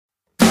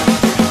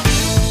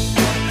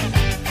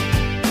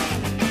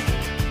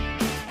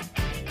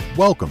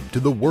Welcome to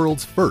the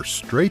world's first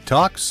Straight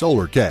Talk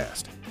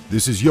Solarcast.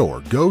 This is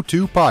your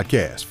go-to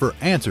podcast for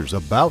answers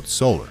about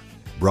solar.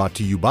 Brought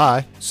to you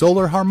by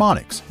Solar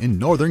Harmonics in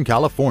Northern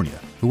California,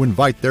 who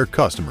invite their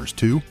customers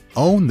to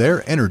own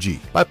their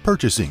energy by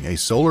purchasing a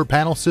solar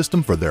panel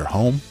system for their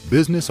home,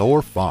 business,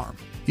 or farm.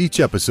 Each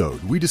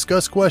episode, we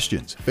discuss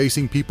questions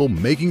facing people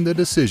making the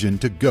decision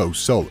to go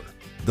solar.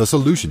 The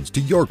solutions to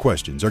your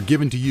questions are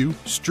given to you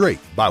straight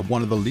by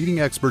one of the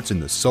leading experts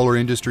in the solar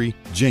industry,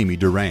 Jamie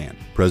Duran,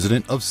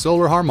 president of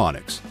Solar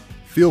Harmonics.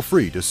 Feel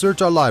free to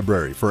search our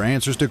library for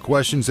answers to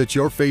questions that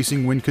you're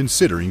facing when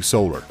considering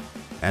solar.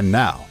 And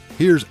now,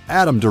 here's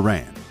Adam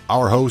Duran,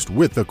 our host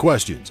with the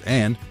questions,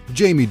 and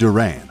Jamie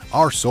Duran,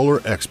 our solar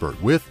expert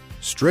with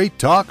Straight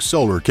Talk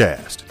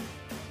Solarcast.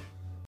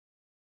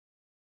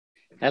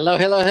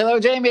 Hello,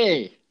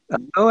 Jamie.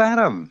 Hello,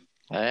 Adam.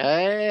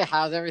 Hey,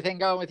 how's everything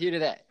going with you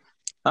today?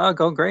 Oh,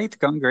 going great.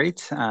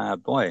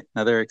 Boy,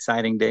 another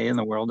exciting day in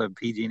the world of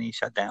PG&E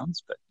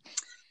shutdowns, but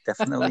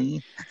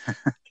definitely,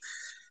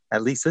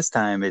 at least this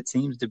time, it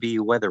seems to be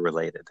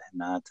weather-related,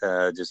 not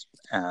just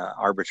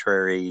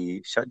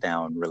arbitrary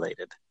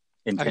shutdown-related,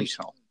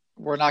 intentional.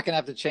 We're not going to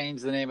have to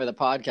change the name of the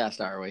podcast,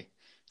 are we?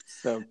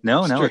 So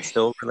No, it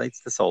still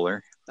relates to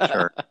solar.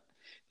 Sure.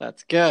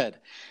 That's good.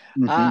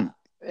 Mm-hmm.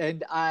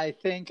 And I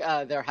think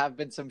there have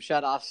been some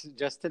shutoffs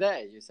just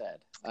today, you said.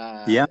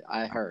 Yeah.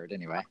 I heard,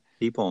 anyway.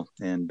 People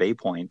in Bay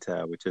Point,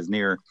 which is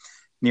near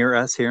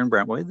us here in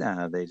Brentwood,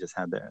 they just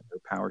had their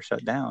power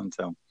shut down.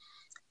 So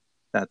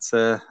that's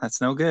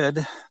no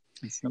good.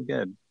 It's no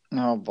good.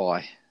 Oh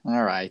boy.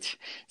 All right.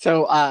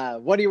 So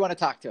what do you want to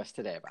talk to us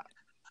today about?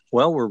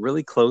 Well, we're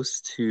really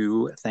close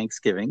to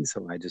Thanksgiving,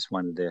 so I just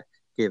wanted to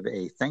give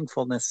a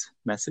thankfulness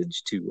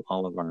message to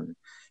all of our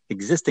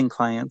existing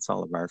clients,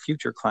 all of our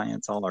future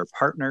clients, all our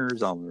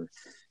partners, all our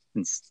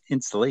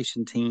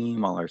installation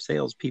team, all our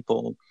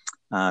salespeople,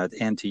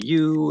 and to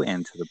you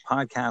and to the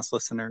podcast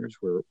listeners.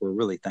 We're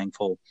really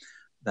thankful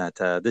that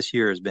this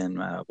year has been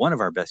one of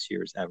our best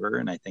years ever,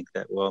 and I think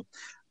that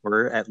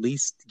we're at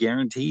least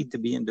guaranteed to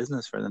be in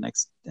business for the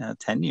next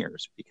 10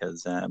 years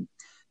because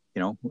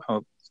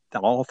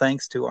all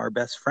thanks to our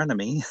best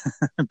frenemy,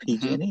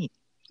 PG&E.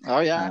 Oh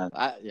yeah,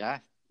 yeah.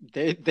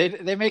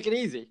 They make it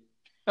easy.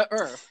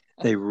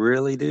 They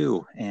really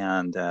do.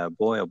 And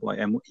boy, oh boy.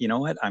 And you know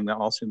what? I'm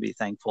also going to be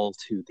thankful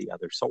to the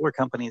other solar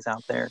companies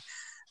out there.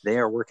 They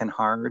are working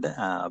hard.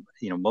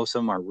 Most of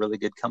them are really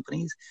good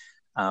companies.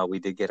 We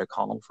did get a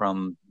call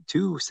from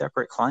two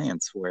separate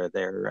clients where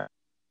their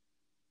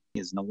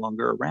is no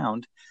longer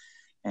around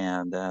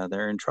and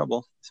they're in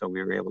trouble. So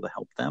we were able to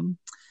help them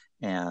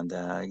and,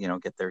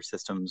 get their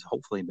systems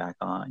hopefully back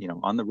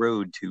on the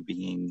road to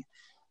being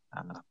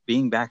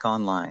back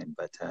online.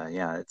 But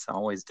it's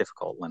always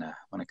difficult when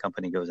a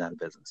company goes out of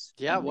business.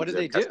 Yeah. What do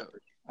they do?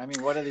 I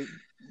mean, what do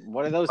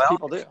those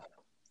people do?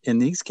 In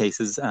these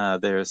cases,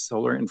 their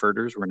solar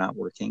inverters were not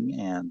working,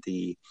 and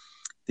the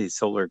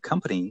solar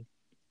company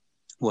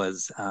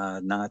was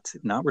not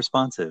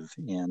responsive,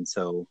 and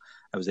so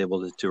I was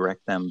able to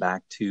direct them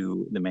back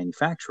to the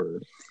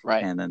manufacturer,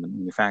 right? And then the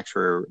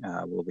manufacturer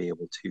will be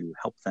able to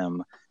help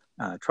them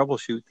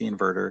troubleshoot the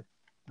inverter.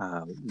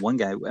 One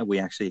guy, we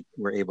actually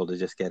were able to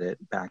just get it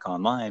back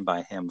online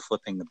by him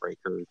flipping the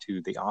breaker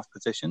to the off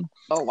position.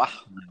 Oh wow!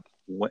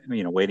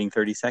 Waiting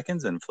 30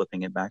 seconds and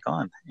flipping it back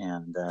on,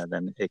 and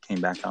then it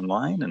came back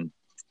online, and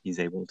he's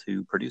able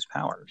to produce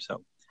power.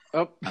 So,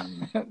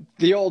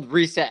 the old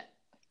reset,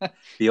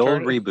 the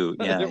old reboot.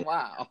 Yeah.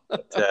 Wow.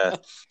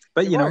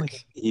 But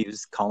he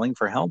was calling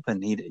for help,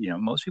 and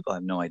most people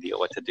have no idea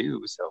what to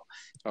do. So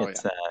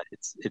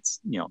it's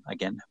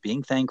again,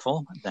 being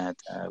thankful that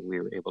we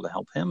were able to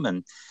help him,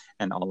 and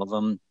all of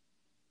them.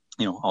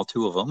 All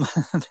two of them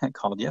that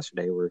called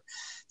yesterday were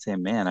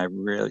saying, man, I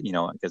really,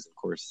 because of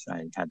course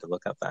I had to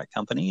look up that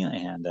company,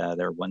 and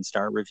they're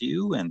 1-star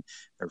review, and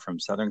they're from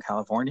Southern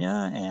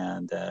California.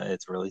 And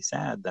it's really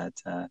sad that,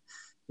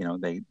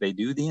 they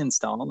do the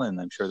install, and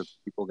I'm sure the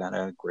people got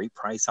a great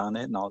price on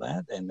it and all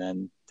that, and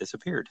then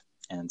disappeared.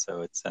 And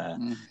so it's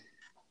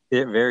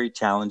very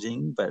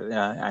challenging, but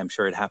I'm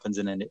sure it happens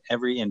in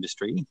every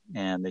industry.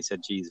 And they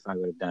said, geez, if I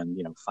would have done,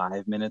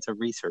 5 minutes of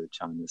research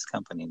on this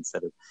company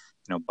instead of,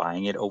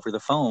 buying it over the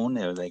phone,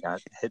 they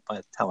got hit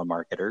by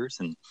telemarketers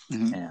and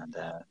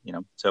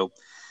so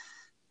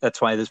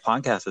that's why this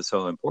podcast is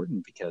so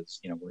important,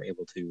 because, we're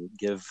able to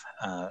give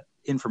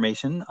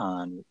information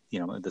on,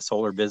 the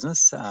solar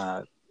business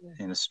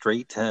in a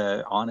straight,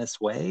 honest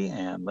way,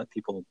 and let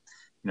people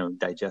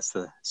digest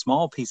the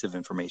small piece of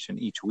information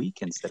each week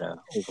instead of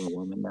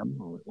overwhelming them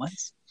all at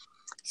once.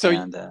 So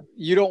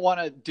you don't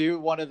want to do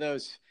one of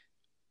those,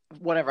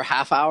 whatever,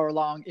 half-hour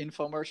long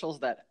infomercials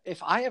that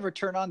if I ever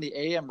turn on the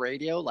AM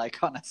radio,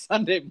 like on a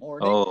Sunday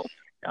morning, oh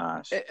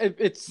gosh,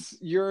 it's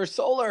your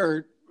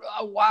solar.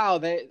 Wow.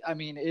 It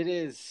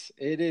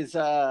is,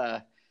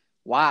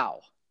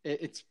 wow.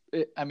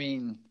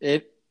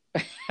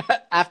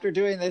 After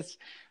doing this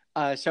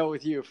show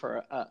with you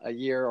for a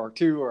year or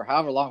two, or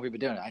however long we've been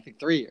doing it, I think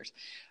 3 years.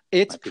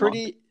 It's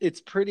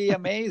pretty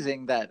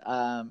amazing that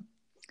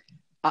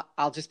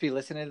I'll just be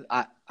listening.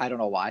 I don't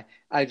know why.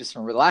 I just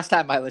remember the last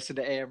time I listened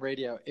to AM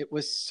radio, it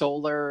was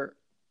solar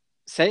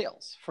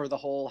sales for the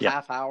whole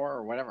half hour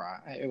or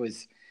whatever. It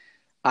was,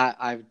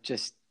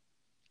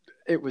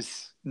 it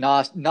was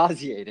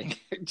nauseating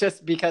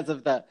just because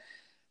of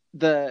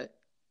the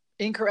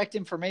incorrect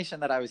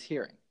information that I was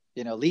hearing.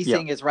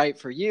 Leasing is right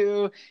for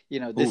you.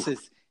 This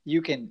is,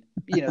 you can,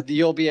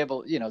 you'll be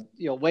able,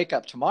 you'll wake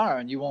up tomorrow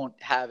and you won't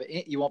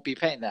be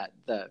paying that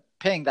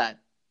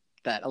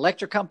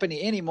electric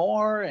company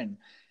anymore. And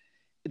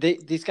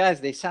these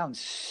guys, they sound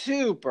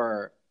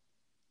super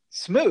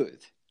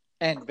smooth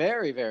and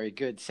very, very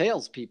good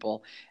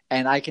salespeople.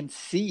 And I can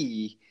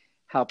see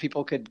how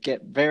people could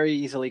get very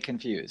easily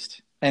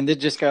confused and then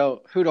just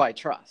go, who do I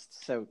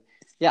trust? So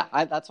yeah,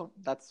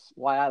 that's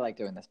why I like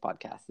doing this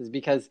podcast, is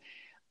because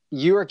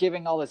you are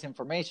giving all this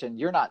information.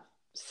 You're not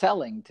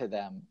selling to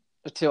them,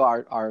 to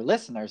our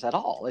listeners at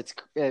all.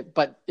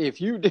 But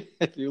if you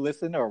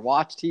listen or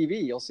watch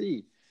TV, you'll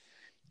see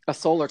a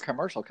solar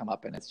commercial come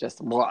up and it's just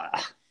blah.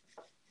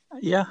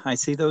 Yeah, I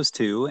see those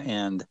too.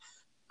 And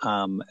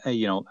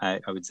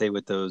I would say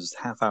with those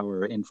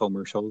half-hour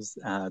infomercials,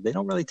 they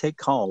don't really take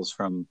calls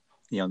from,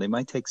 they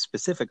might take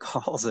specific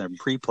calls and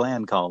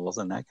pre-planned calls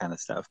and that kind of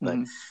stuff, but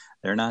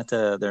they're not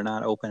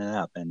opening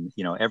up. And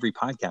every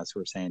podcast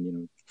we're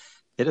saying,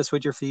 hit us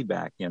with your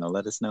feedback.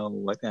 Let us know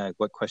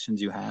what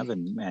questions you have,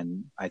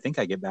 and I think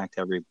I get back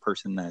to every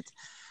person that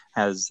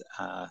has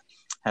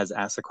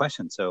asked a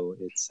question. So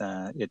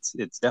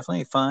it's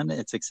definitely fun.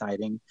 It's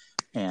exciting,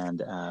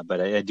 and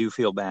but I do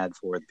feel bad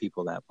for the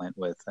people that went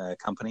with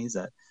companies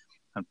that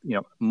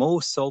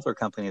most solar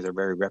companies are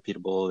very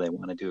reputable. They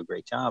want to do a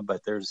great job,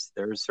 but there's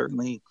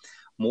certainly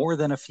more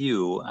than a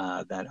few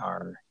that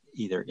are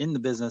either in the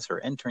business or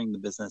entering the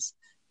business.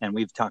 And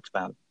we've talked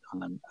about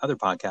on other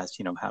podcasts,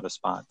 how to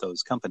spot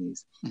those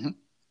companies.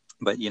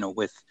 But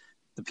with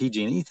the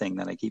PG&E thing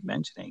that I keep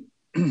mentioning,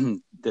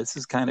 this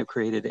has kind of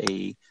created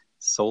a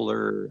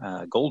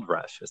solar gold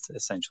rush,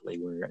 essentially,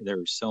 where there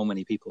are so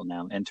many people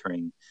now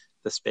entering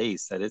the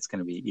space that it's going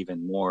to be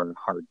even more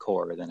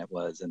hardcore than it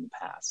was in the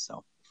past.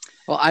 So,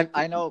 well,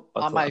 I know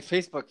on my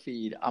Facebook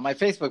feed,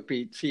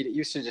 it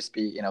used to just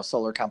be,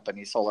 solar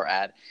company, solar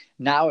ad.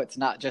 Now it's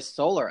not just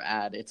solar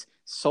ad, it's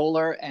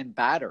solar and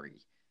battery.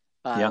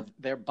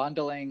 They're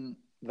bundling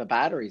the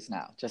batteries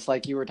now, just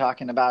like you were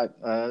talking about,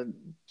 I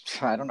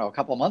don't know, a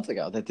couple of months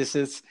ago,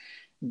 that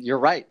you're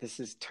right. This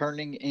is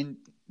turning in,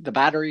 the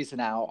batteries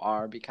now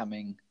are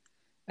becoming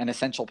an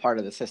essential part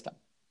of the system.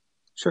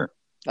 Sure.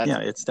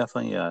 It's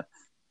definitely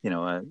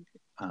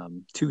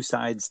two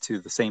sides to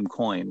the same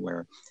coin,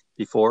 where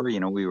before,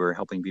 we were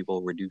helping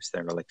people reduce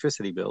their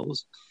electricity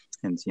bills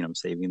and,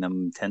 saving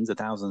them tens of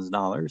thousands of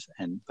dollars.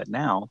 But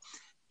now,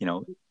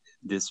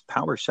 this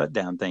power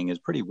shutdown thing is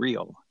pretty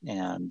real.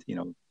 And,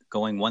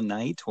 going one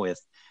night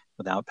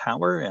without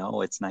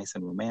power, it's nice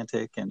and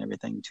romantic and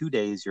everything. 2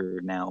 days,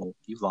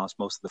 you've lost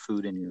most of the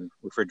food in your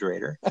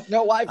refrigerator.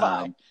 No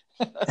Wi-Fi.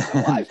 No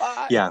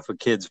Wi-Fi. Yeah, for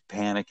kids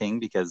panicking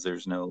because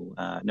there's no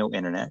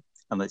internet,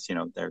 unless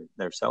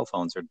their cell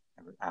phones are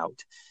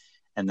out.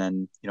 And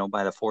then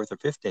by the fourth or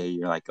fifth day,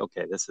 you're like,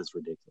 okay, this is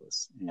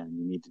ridiculous, and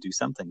you need to do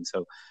something.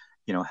 So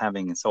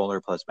having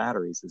solar plus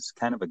batteries is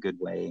kind of a good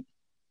way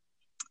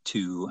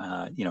to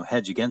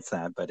hedge against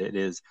that. But it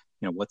is,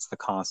 what's the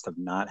cost of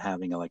not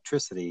having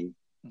electricity?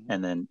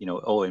 And then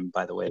and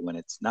by the way, when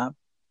it's not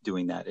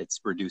doing that,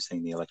 it's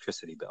reducing the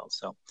electricity bill.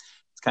 So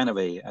it's kind of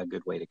a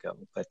good way to go.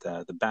 But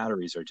the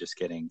batteries are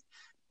just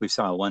we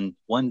saw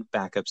one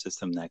backup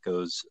system that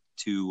goes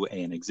to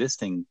an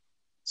existing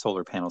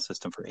solar panel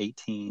system for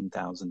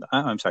 $18,000.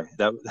 I'm sorry,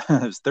 that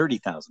was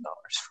 $30,000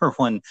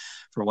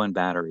 for one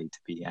battery to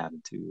be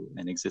added to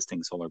an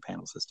existing solar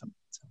panel system.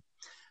 So,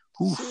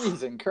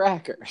 cheese and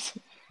crackers.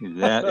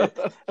 And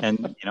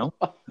a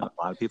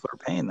lot of people are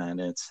paying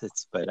that.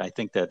 But I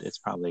think that it's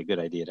probably a good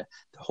idea to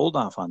hold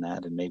off on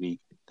that and maybe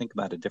think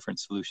about a different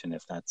solution.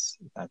 If that's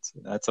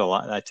a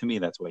lot, to me,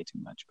 that's way too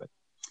much. But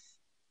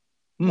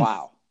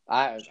wow,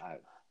 I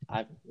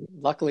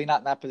luckily not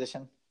in that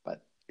position.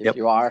 But if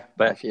you are,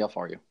 I feel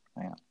for you.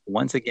 Yeah.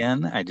 Once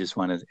again, I just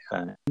want to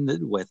end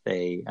it with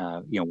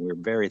we're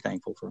very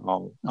thankful for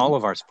all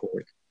of our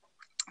support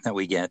that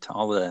we get,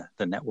 all the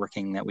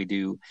networking that we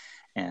do,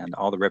 and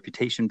all the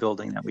reputation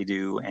building that we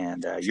do.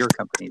 And your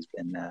company's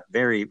been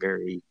very,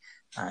 very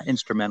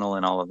instrumental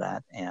in all of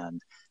that.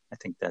 And I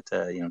think that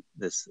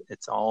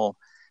it's all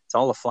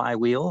a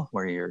flywheel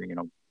where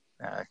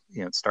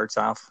it starts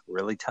off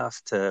really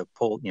tough to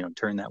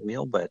turn that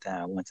wheel, but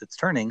once it's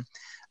turning,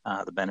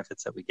 the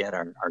benefits that we get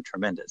are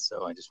tremendous.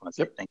 So I just want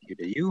to say thank you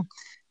to you,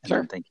 and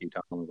then thank you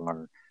to all of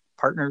our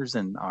partners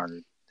and our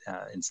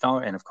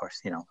installer, and of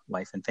course,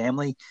 wife and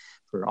family,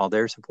 for all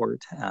their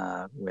support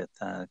with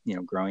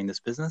growing this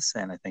business.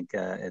 And I think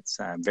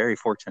I'm very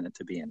fortunate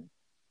to be in it.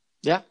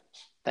 Yeah,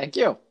 thank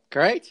you.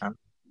 Great.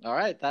 All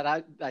right,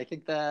 I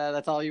think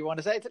that's all you want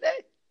to say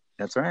today.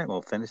 That's right.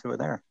 We'll finish it with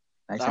there.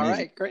 Nice all and right,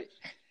 easy. Great.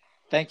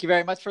 Thank you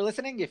very much for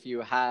listening. If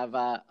you have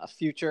a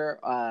future,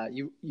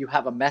 you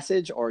have a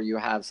message, or you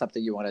have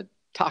something you want to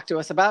talk to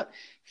us about,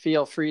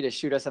 feel free to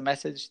shoot us a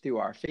message through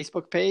our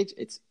Facebook page.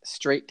 It's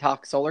Straight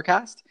Talk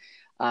Solarcast.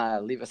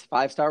 Leave us a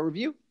 5-star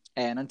review.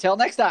 And until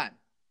next time,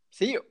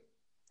 see you.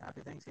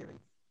 Happy Thanksgiving.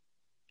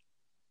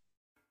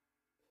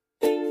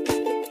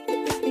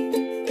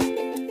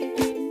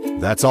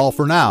 That's all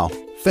for now.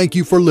 Thank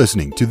you for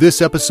listening to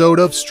this episode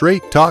of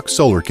Straight Talk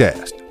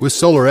Solarcast with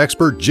solar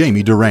expert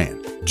Jamie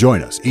Duran.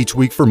 Join us each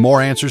week for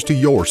more answers to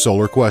your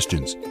solar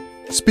questions.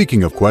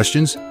 Speaking of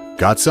questions,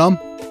 got some?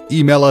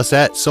 Email us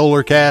at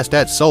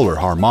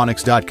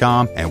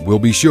solarcast@solarharmonics.com and we'll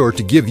be sure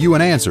to give you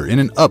an answer in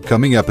an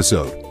upcoming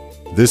episode.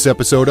 This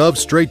episode of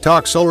Straight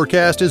Talk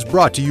Solarcast is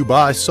brought to you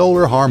by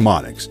Solar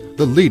Harmonics,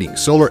 the leading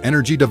solar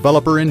energy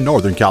developer in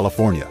Northern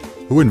California,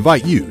 who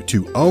invite you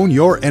to own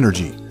your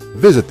energy.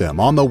 Visit them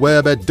on the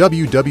web at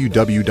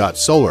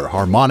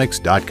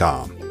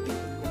www.solarharmonics.com.